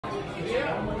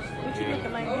What you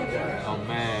looking like this? I'm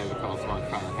mad because somebody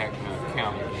trying to hack my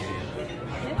account again.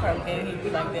 They probably can't hear you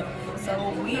like that. So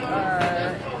we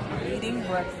are eating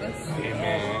breakfast.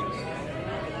 Amen.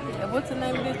 And what's the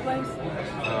name of this place?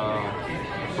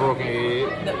 Broken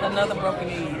Egg. Another Broken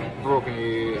Egg. Broken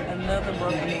Egg. Another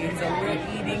Broken Egg. So we're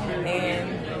eating and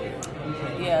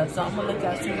yeah, so I'm gonna let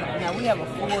y'all see. Now we have a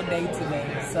full day today.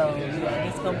 So yeah,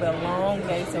 it's gonna be a long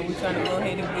day. So we're trying to go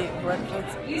ahead and get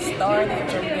breakfast started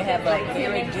so we can have a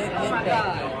very good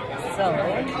day. So,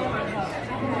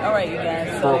 alright you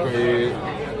guys. So, Broken Egg.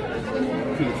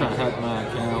 People trying to hack my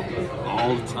account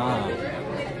all the time.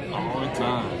 All the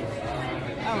time.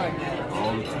 Alright guys.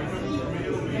 All the time.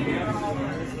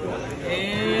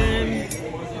 And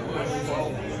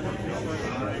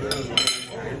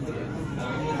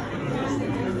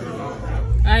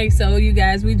alright, so you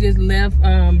guys, we just left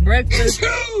breakfast.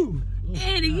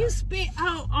 Eddie, you spit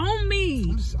out on me.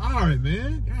 I'm sorry,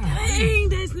 man. God, dang,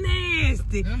 that's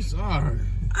nasty. I'm sorry.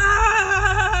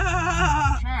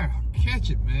 Ah! I'm trying to catch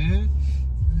it, man.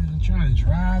 I'm trying to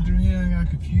drive through here. I got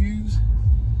confused.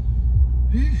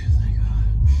 Thank God.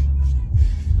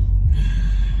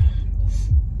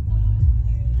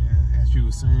 Yeah, as you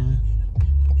were saying.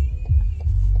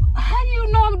 How do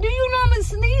you know? Do you normally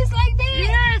sneeze like that?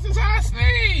 Yes, it's how I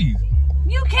sneeze.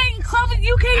 You can't cover.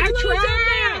 You can't close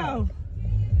your mouth.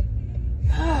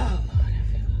 Oh,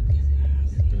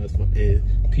 That's what,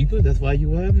 people. That's why you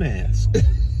wear a mask.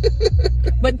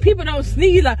 but people don't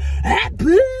sneeze like. Ah,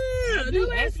 boo!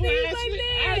 That's why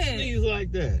I sneeze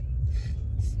like that.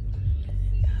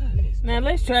 Now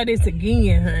let's try this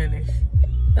again, honey.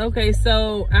 Okay,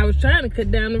 so I was trying to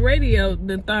cut down the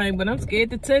thing, but I'm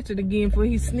scared to touch it again before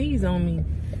he sneeze on me.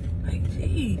 Like,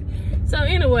 gee. So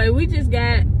anyway, we just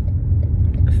got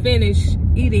finished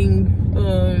eating,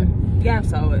 y'all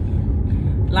saw it.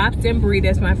 Lobster and brie,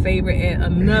 that's my favorite, and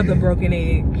another Broken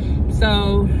Egg.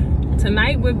 So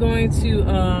tonight we're going to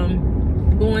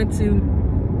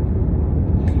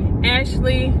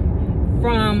Ashley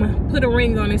from Put a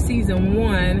Ring on It season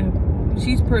 1.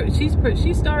 She's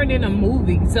starring in a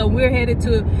movie, so we're headed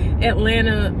to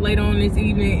Atlanta later on this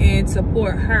evening and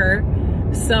support her.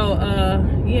 So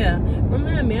yeah,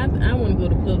 remind me, I want to go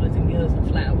to Publix and get her some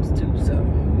flowers too. So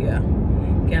yeah,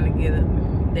 kind of get up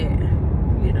there,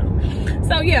 you know.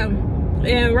 So yeah,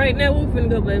 and right now we're finna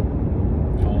go, baby.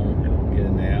 Home, get a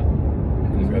nap.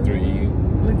 After you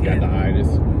got the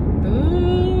itis.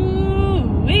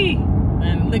 Ooh wee,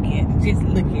 and look at it, just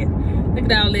look at it. Look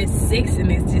at all that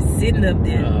sexiness just sitting up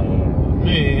there. Oh,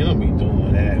 man, don't be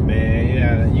doing that, man.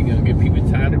 Yeah, you gonna get people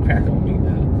tired to crack on me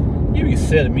now. You be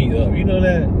setting me up. You know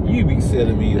that? You be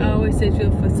setting me up. I always set you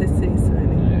up for success,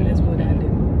 honey. Yeah. That's what I do.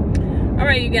 All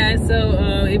right, you guys.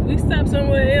 So if we stop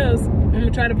somewhere else, I'm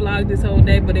gonna try to vlog this whole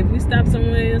day. But if we stop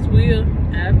somewhere else, I'll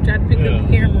try to pick up the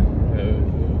camera.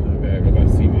 Okay, go back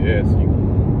to CBS. You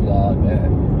can vlog that.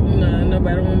 No,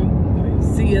 nobody want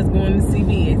to see us going to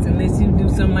CBS unless you do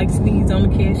something like sneeze on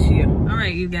the cashier. All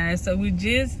right, you guys. So we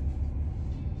just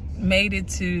made it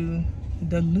to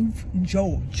Duluth,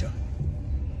 Georgia.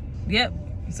 Yep.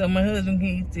 So my husband,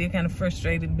 he's still kind of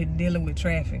frustrated with dealing with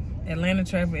traffic. Atlanta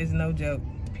traffic is no joke,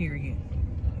 period.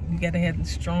 You got to have a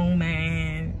strong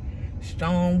mind,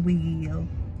 strong will,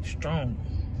 strong,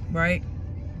 right?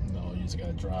 No, you just got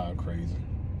to drive crazy.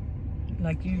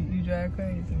 Like you drive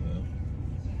crazy. Yeah.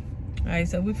 All right,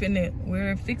 so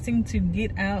we're fixing to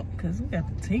get out because we got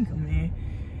the tinker, man.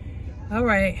 All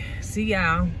right, see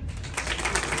y'all.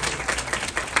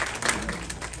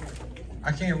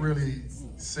 I can't really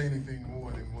say anything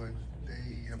more than what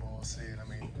they have all said. I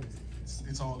mean,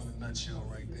 it's all in a nutshell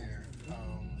right there.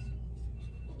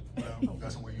 Well,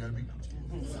 that's where you gotta be.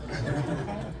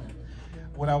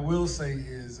 What I will say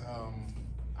is,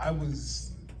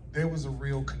 there was a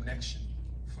real connection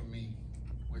for me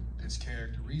with this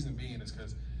character. Reason being is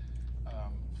because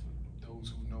those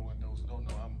who know and those who don't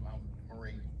know, I'm a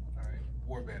Marine, all right,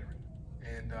 war veteran,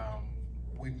 and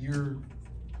when you're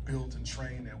built and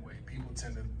trained that way, people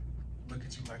tend to look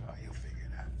at you like, oh, he'll figure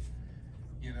it out.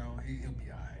 You know, he'll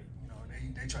be all right. You know,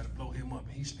 they try to blow him up,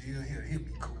 and he's still here. He'll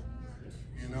be cool.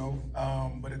 You know,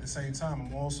 but at the same time,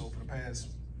 I'm also for the past,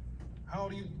 how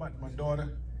old are you? My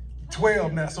daughter,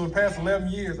 12 now. So the past 11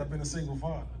 years, I've been a single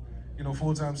father. You know,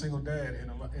 full-time single dad,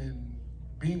 and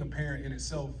being a parent in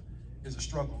itself is a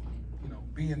struggle. You know,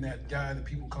 being that guy that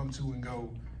people come to and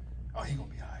go, oh, he gonna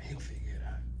be all right. He'll figure it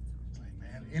out. It's like,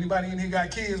 man, anybody in here got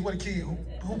kids? What a kid?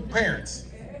 Who parents?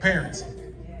 Parents.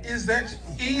 Is that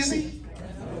easy?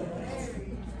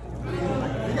 You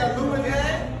got Lou in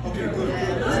there? Okay, good.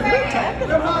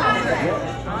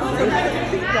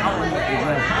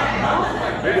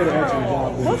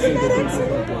 What's in that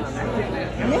accent?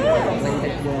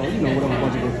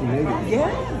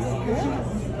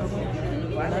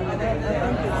 They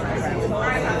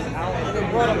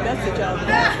brought a message out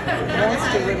that wants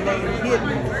to remain hidden.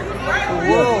 The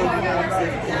world wants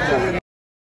it to remain